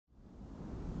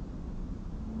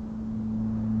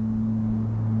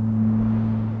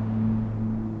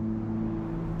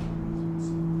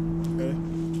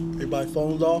Everybody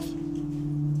phones off?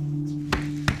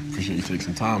 Appreciate you taking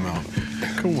some time out.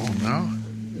 Come on now.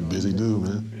 You're a busy dude,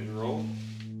 man.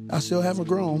 I still haven't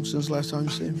grown since last time you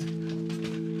seen me.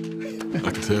 I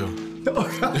can tell.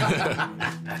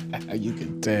 You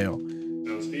can tell.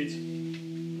 No speech?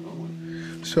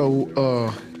 So,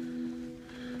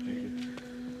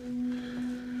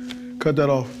 cut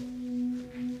that off.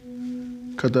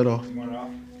 Cut that off. You want it off?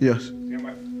 Yes. Stand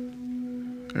by.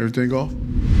 Everything off?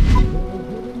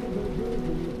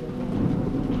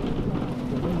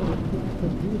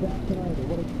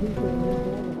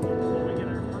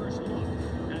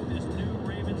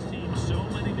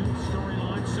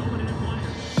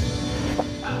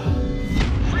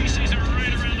 Preseason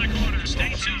right around the corner. Stay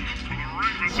tuned for the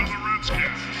Ravens and the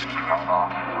Redskins.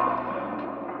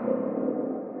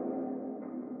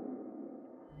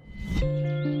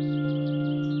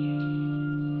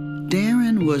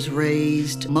 Darren was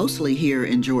raised mostly here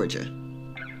in Georgia.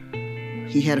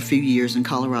 He had a few years in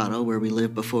Colorado, where we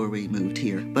lived before we moved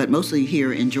here, but mostly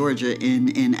here in Georgia,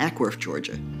 in Ackworth,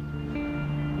 Georgia.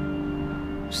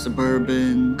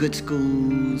 Suburban, good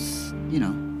schools, you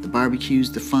know, the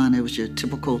barbecues, the fun. It was your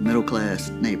typical middle-class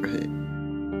neighborhood.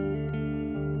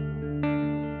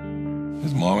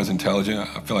 His mom is intelligent.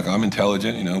 I feel like I'm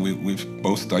intelligent. You know, we've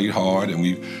both studied hard, and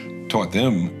we've taught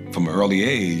them from an early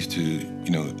age to,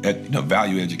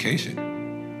 value education.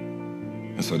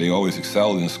 And so they always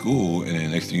excelled in school, and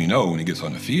then next thing you know, when he gets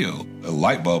on the field, a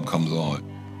light bulb comes on.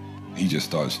 He just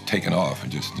starts taking off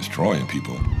and just destroying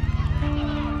people.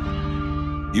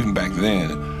 Even back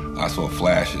then, I saw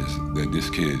flashes that this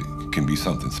kid can be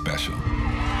something special. He's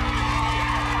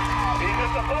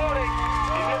at the 40.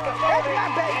 He's at the 40.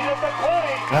 He's at the 20.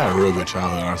 I had a real good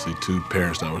childhood, honestly. 2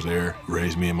 parents that was there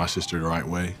raised me and my sister the right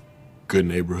way. Good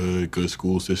neighborhood, good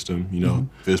school system, you know.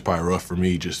 It was probably rough for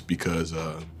me just because,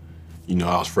 I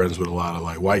was friends with a lot of,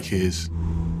 white kids.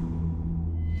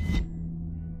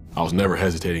 I was never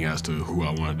hesitating as to who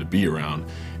I wanted to be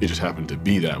around. It just happened to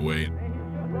be that way.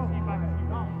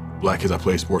 Black kids I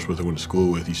played sports with and went to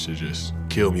school with used to just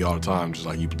kill me all the time, just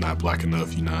like, you're not black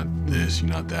enough, you're not this,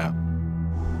 you're not that.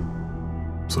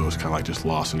 So it was kind of like just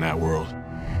lost in that world.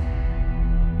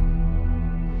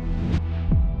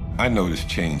 I noticed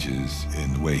changes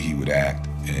in the way he would act,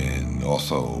 and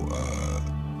also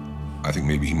I think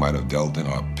maybe he might have delved in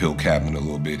our pill cabinet a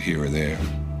little bit here or there.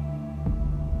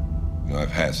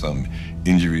 I've had some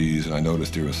injuries, and I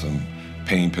noticed there were some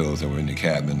pain pills that were in the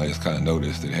cabinet, and I just kind of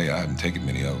noticed that, hey, I haven't taken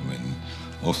many of them, and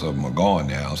most of them are gone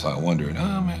now, so I wondered,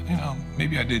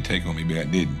 maybe I did take them, maybe I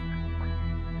didn't.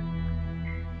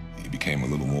 He became a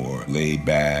little more laid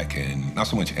back and not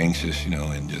so much anxious,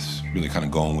 and just really kind of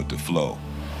going with the flow.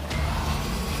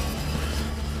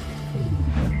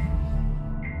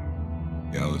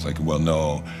 I was like, well,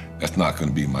 no, that's not going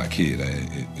to be my kid.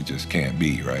 It just can't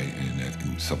be, right? And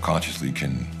you subconsciously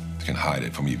can hide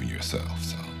it from even yourself.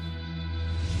 So.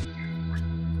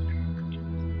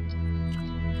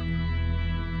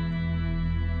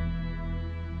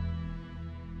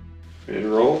 Ready to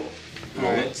roll? All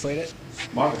right, slate it.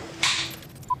 Mark.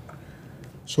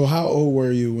 So how old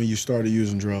were you when you started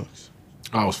using drugs?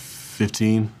 I was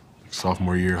 15,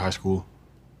 sophomore year of high school.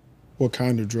 What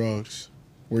kind of drugs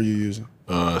were you using?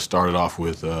 Started off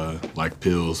with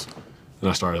pills, and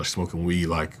I started smoking weed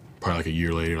probably a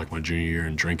year later, my junior year,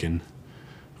 and drinking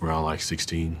around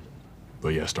 16.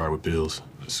 But yeah, I started with pills.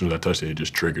 As soon as I touched it, it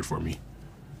just triggered for me.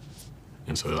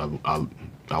 And so I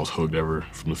was hooked ever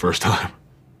from the first time.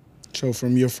 So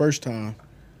from your first time,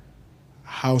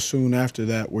 how soon after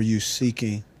that were you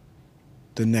seeking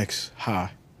the next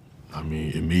high? I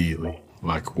mean, immediately.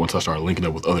 Once I started linking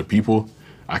up with other people,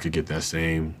 I could get that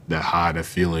high, that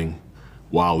feeling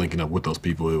while linking up with those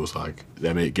people. It was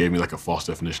gave me a false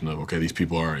definition of, okay, these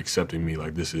people are accepting me,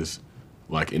 this is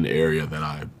in the area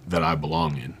that I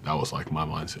belong in. That was my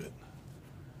mindset.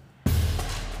 Works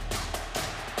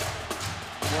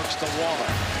to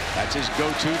Waller. That's his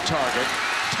go-to target.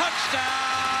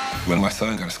 Touchdown! When my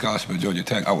son got a scholarship at Georgia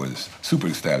Tech, I was super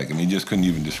ecstatic. I mean, just couldn't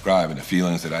even describe the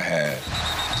feelings that I had.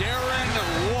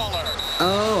 Darren Waller.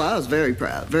 Oh, I was very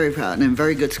proud, and in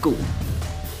very good school.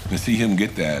 To see him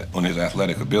get that on his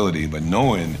athletic ability, but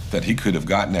knowing that he could have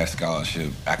gotten that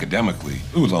scholarship academically,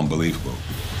 it was unbelievable.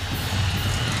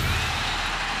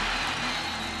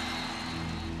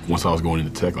 Once I was going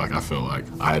into Tech, I felt like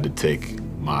I had to take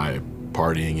my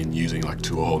partying and using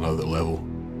to a whole nother level.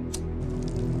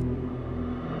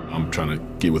 I'm trying to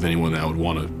get with anyone that would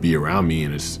want to be around me,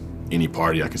 and it's any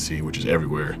party I could see, which is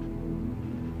everywhere.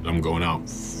 I'm going out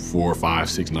 4, 5,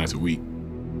 6 nights a week.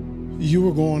 You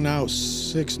were going out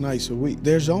 6 nights a week.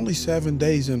 There's only 7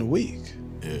 days in a week.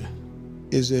 Yeah.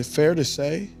 Is it fair to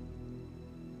say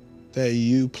that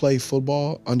you play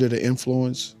football under the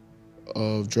influence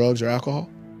of drugs or alcohol?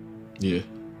 Yeah.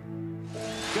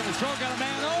 Gonna throw, got a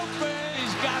man open.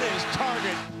 He's got his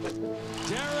target.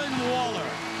 Darren Waller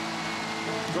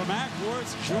from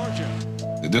Ackworth, Georgia.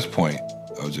 At this point,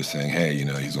 I was just saying, hey, you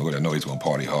know, I know he's gonna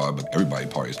party hard, but everybody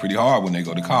parties pretty hard when they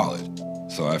go to college.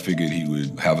 So I figured he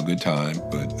would have a good time,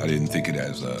 but I didn't think it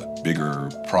as a bigger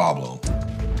problem.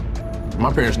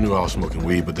 My parents knew I was smoking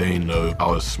weed, but they didn't know I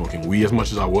was smoking weed as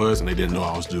much as I was, and they didn't know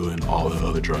I was doing all the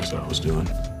other drugs that I was doing.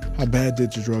 How bad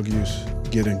did your drug use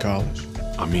get in college?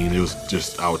 I mean, it was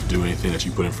just, I would do anything that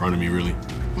you put in front of me, really.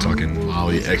 Talking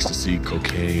Molly, ecstasy,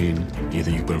 cocaine,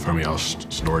 anything you put in front of me, I was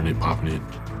snorting it, popping it.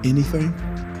 Anything?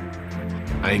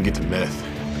 I didn't get to meth.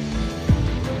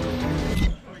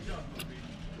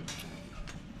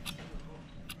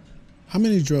 How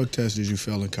many drug tests did you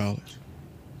fail in college?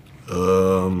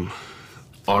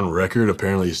 On record,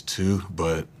 apparently it's 2,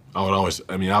 but I would always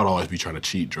be trying to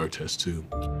cheat drug tests too.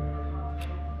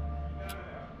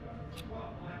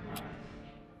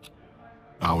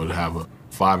 I would have a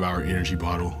 5-hour energy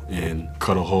bottle and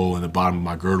cut a hole in the bottom of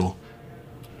my girdle,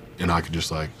 and I could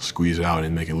just like squeeze it out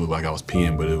and make it look like I was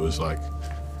peeing, but it was like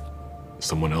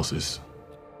someone else's.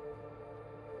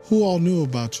 Who all knew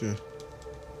about your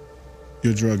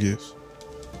drug use?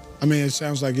 I mean, it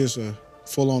sounds like it's a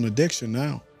full-on addiction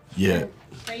now. Yeah.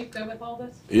 Are you good with all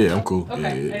this? Yeah, I'm cool.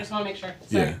 Okay, Yeah. I just want to make sure.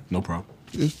 Sorry. Yeah, no problem.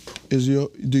 Do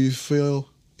you feel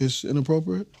it's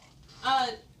inappropriate?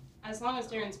 As long as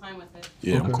Darren's fine with it.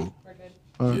 Yeah, I'm Okay. cool.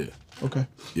 We're good. Yeah. Okay.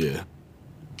 Yeah.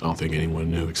 I don't think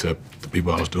anyone knew except the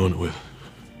people I was doing it with.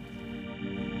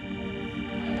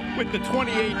 With the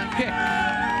 28th pick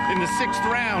in the 6th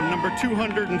round, number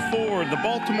 204, the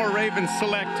Baltimore Ravens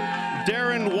select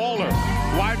Darren Waller,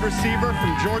 wide receiver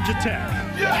from Georgia Tech.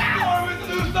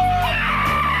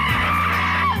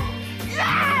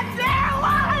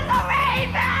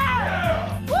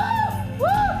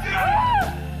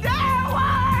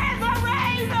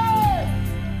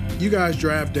 You guys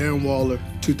draft Darren Waller,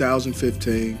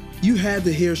 2015. You had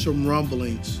to hear some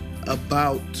rumblings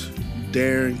about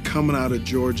Darren coming out of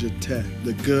Georgia Tech,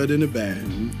 the good and the bad.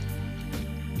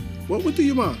 What went through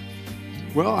your mind?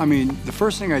 Well, I mean, the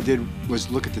first thing I did was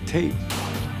look at the tape.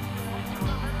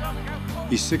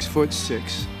 He's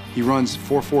 6'6". He runs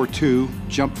 4.42,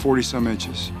 jumped 40-some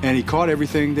inches, and he caught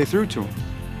everything they threw to him.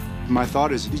 My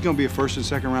thought is he's going to be a first and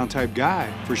second round type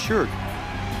guy for sure.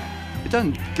 It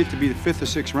doesn't get to be the 5th or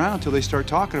 6th round until they start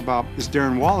talking about this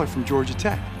Darren Waller from Georgia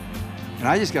Tech. And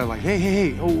I just got like,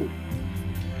 hey, oh,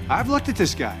 I've looked at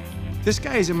this guy. This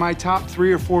guy is in my top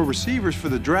 3 or 4 receivers for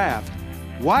the draft.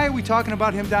 Why are we talking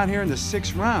about him down here in the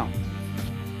 6th round?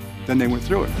 Then they went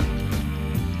through it.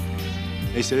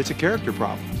 They said it's a character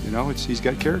problem. You know, he's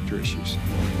got character issues.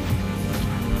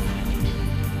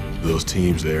 Those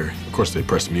teams there, of course, they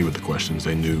pressed me with the questions.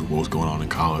 They knew what was going on in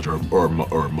college, or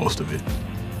most of it.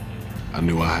 I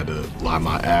knew I had to lie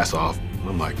my ass off.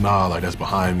 I'm like, nah, like that's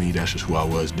behind me. That's just who I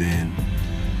was then.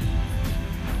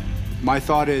 My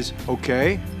thought is,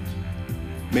 okay,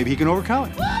 maybe he can overcome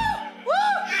it.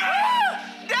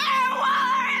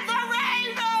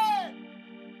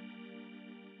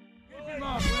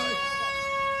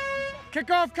 Kick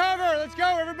off cover, let's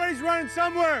go. Everybody's running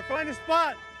somewhere. Find a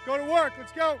spot, go to work,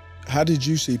 let's go. How did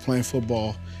you see playing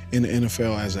football in the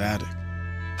NFL as an addict?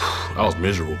 I was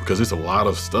miserable because it's a lot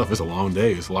of stuff. It's a long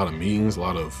day. It's a lot of meetings, a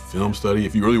lot of film study.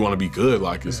 If you really want to be good,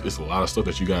 like it's a lot of stuff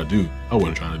that you got to do. I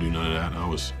wasn't trying to do none of that. I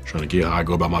was trying to get high,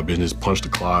 go about my business, punch the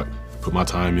clock, put my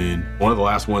time in. One of the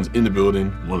last ones in the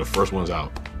building, one of the first ones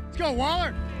out. Let's go,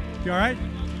 Waller. You all right?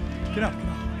 Get up.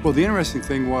 Well, the interesting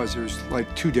thing was there's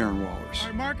like 2 Darren Wallers. All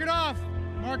right, mark it off.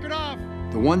 Mark it off.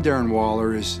 The one Darren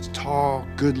Waller is tall,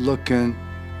 good-looking,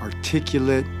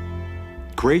 articulate,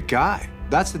 great guy.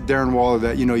 That's the Darren Waller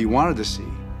that, you know, you wanted to see.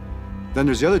 Then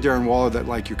there's the other Darren Waller that,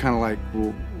 like, you're kind of like,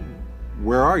 well,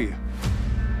 where are you?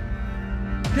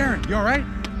 Darren, you all right?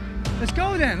 Let's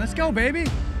go then. Let's go, baby.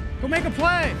 Go make a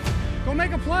play. Go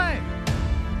make a play.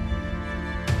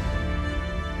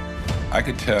 I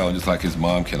could tell, just like his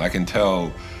mom can, I can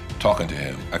tell talking to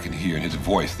him, I can hear in his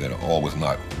voice that all was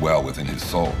not well within his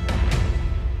soul.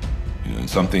 You know, and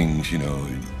some things, you know,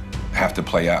 have to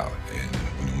play out. And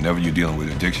whenever you're dealing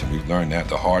with addiction, we've learned that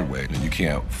the hard way. And you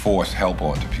can't force help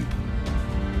onto people.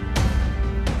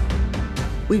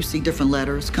 We would see different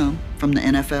letters come from the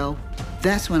NFL.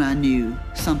 That's when I knew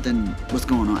something was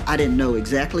going on. I didn't know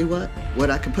exactly what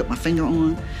I could put my finger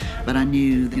on, but I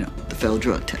knew, you know, the failed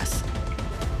drug tests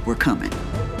were coming.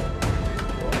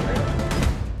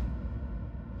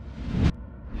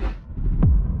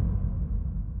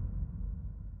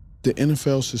 The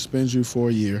NFL suspends you for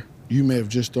a year. You may have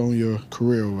just thrown your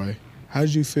career away. How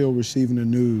did you feel receiving the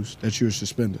news that you were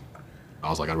suspended? I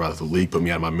was like, I'd rather the league put me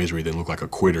out of my misery than look like a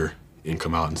quitter and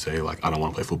come out and say, like, I don't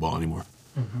want to play football anymore.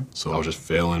 So I was just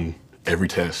failing every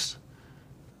test.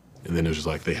 And then it was just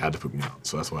like, they had to put me out.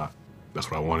 So that's what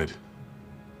I wanted.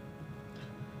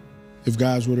 If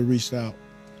guys would have reached out,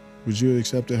 would you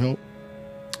accept the help?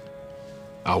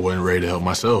 I wasn't ready to help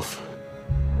myself.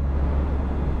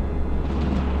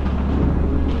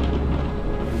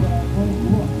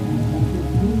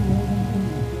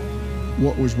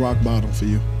 What was rock bottom for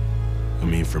you? I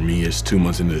mean, for me, it's 2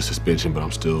 months into the suspension, but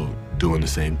I'm still doing the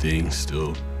same thing,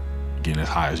 still getting as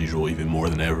high as usual, even more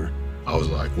than ever. I was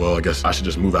like, well, I guess I should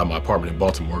just move out of my apartment in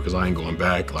Baltimore because I ain't going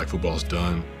back. Like, football's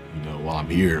done. You know, while I'm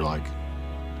here, like,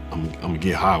 I'm gonna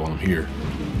get high while I'm here.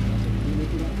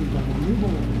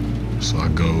 So I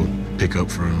go pick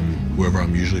up from wherever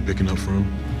I'm usually picking up from.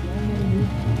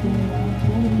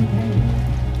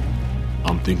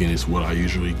 I'm thinking it's what I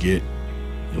usually get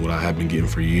and what I have been getting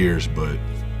for years, but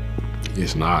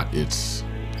it's not. It's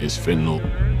fentanyl.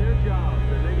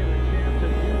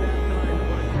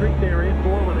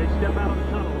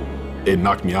 It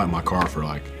knocked me out in my car for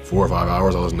like 4 or 5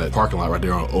 hours. I was in that parking lot right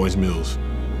there on Owens Mills.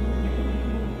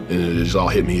 And it just all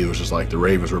hit me. It was just like the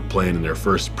Ravens were playing in their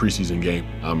first preseason game.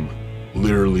 I'm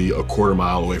literally a quarter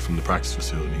mile away from the practice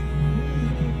facility.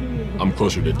 I'm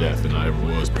closer to death than I ever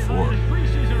was before.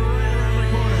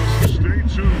 Stay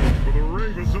tuned for the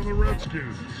Ravens and the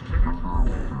Redskins.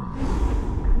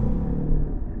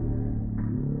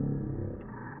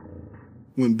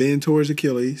 When Ben tore his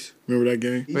Achilles, remember that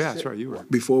game? Oh, yeah, that's right, you were.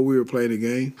 Before we were playing the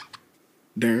game,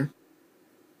 Darren,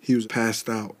 he was passed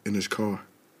out in his car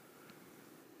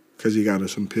because he got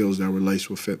us some pills that were laced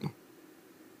with fentanyl.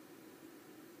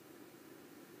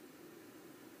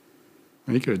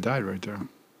 He could have died right there.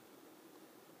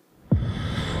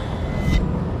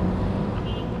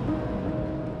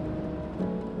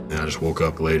 And I just woke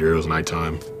up later. It was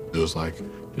nighttime. It was like, you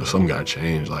know, something got to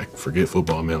change. Like, forget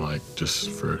football, man. Like, just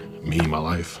for me, my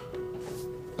life.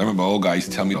 I remember my old guy used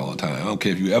to tell me all the time, I don't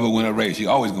care if you ever win a race,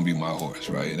 you're always going to be my horse,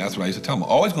 right? And that's what I used to tell him.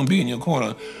 Always going to be in your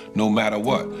corner no matter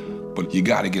what. But you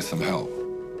got to get some help.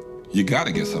 You got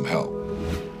to get some help.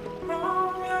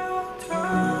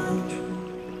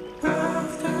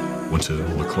 Went to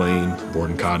McLean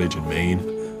boarding cottage in Maine.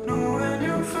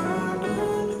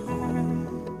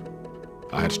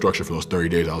 I had structure for those 30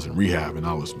 days I was in rehab, and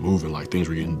I was moving, like things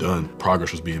were getting done.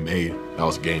 Progress was being made. That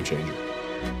was a game changer.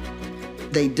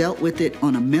 They dealt with it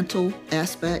on a mental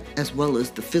aspect as well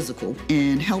as the physical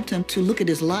and helped him to look at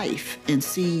his life and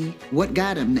see what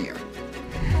got him there.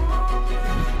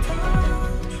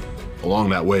 Along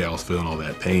that way, I was feeling all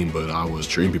that pain, but I was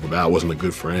treating people bad. I wasn't a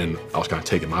good friend. I was kind of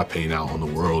taking my pain out on the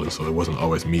world, and so it wasn't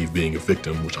always me being a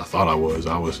victim, which I thought I was.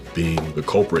 I was being the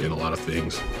culprit in a lot of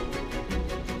things.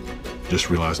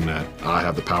 Just realizing that I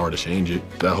have the power to change it,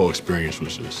 that whole experience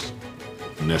was just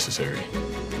necessary.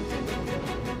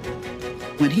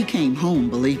 When he came home,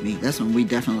 believe me, that's when we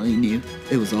definitely knew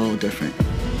it was all different.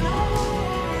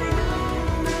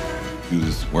 He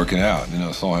was working out, you know,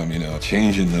 I saw him, you know,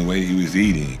 changing the way he was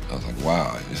eating. I was like,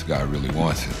 wow, this guy really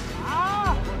wants it.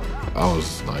 I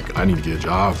was like, I need to get a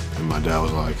job. And my dad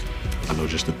was like, I know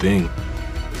just the thing.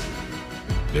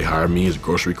 They hired me as a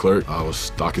grocery clerk. I was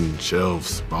stocking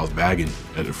shelves. I was bagging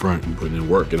at the front and putting in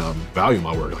work, and I value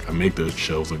my work. Like, I make the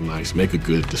shelves look nice, make a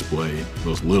good display.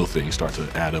 Those little things start to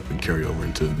add up and carry over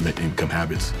into income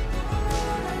habits.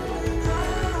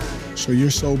 So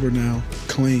you're sober now,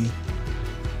 clean.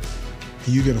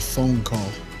 You get a phone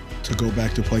call to go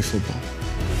back to play football.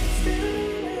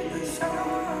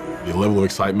 The level of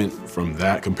excitement from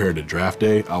that compared to draft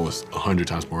day, I was 100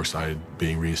 times more excited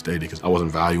being reinstated because I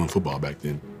wasn't valuing football back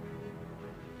then.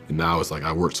 And now it's like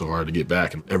I worked so hard to get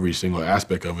back, and every single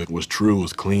aspect of it was true,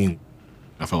 was clean.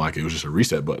 I felt like it was just a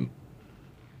reset button.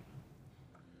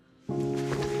 Love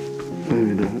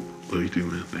you, Dad. Love you too,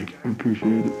 man. Thank you. I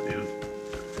appreciate it. Yeah.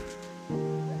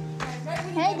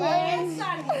 Hey, Darren.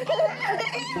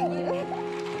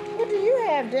 What do you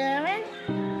have, Darren?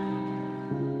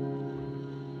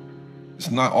 It's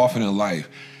not often in life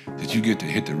that you get to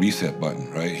hit the reset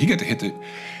button, right? He got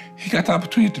the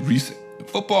opportunity to reset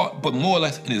football, but more or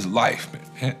less in his life,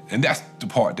 man. And that's the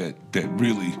part that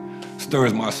really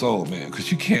stirs my soul, man,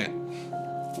 because you can't.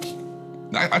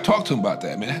 I talked to him about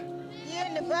that, man. You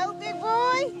in the boat, big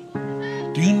boy?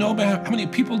 Do you know, man, how many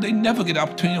people, they never get the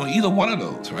opportunity on either one of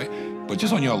those, right? But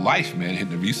just on your life, man,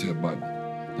 hitting the reset button.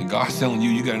 And God's telling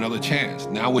you, you got another chance.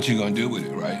 Now what you gonna do with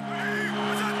it, right?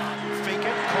 Fake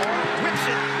it, Cole, whips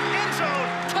it, end zone,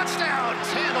 touchdown!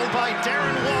 It's handled by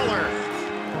Darren Waller.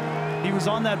 He He was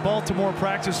on that Baltimore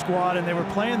practice squad, and they were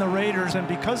playing the Raiders, and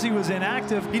because he was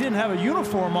inactive, he didn't have a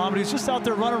uniform on, but he was just out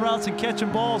there running routes and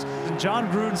catching balls. And John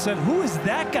Gruden said, "Who is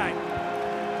that guy?"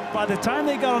 By the time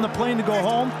they got on the plane to go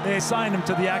home, they assigned him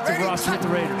to the active roster with the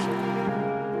Raiders.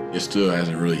 It still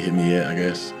hasn't really hit me yet, I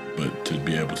guess, but to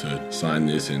be able to sign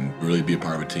this and really be a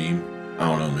part of a team, I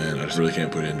don't know, man. I just really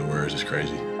can't put it into words. It's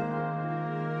crazy.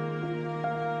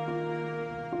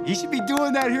 He should be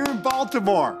doing that here in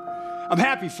Baltimore. I'm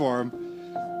happy for him.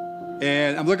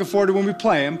 And I'm looking forward to when we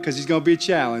play him, because he's going to be a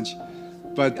challenge.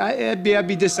 But I'd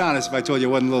be dishonest if I told you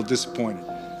I wasn't a little disappointed,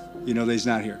 that he's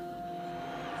not here.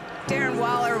 Darren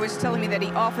Waller was telling me that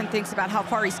he often thinks about how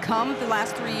far he's come the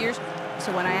last 3 years.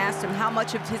 So when I asked him how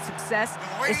much of his success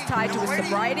is tied to his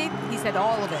sobriety, he said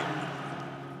all of it.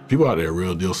 People out there are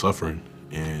real deal suffering,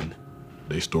 and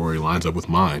their story lines up with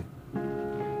mine.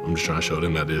 I'm just trying to show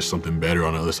them that there's something better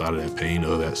on the other side of that pain,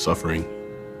 of that suffering.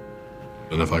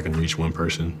 And if I can reach one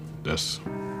person, that's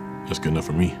good enough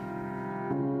for me.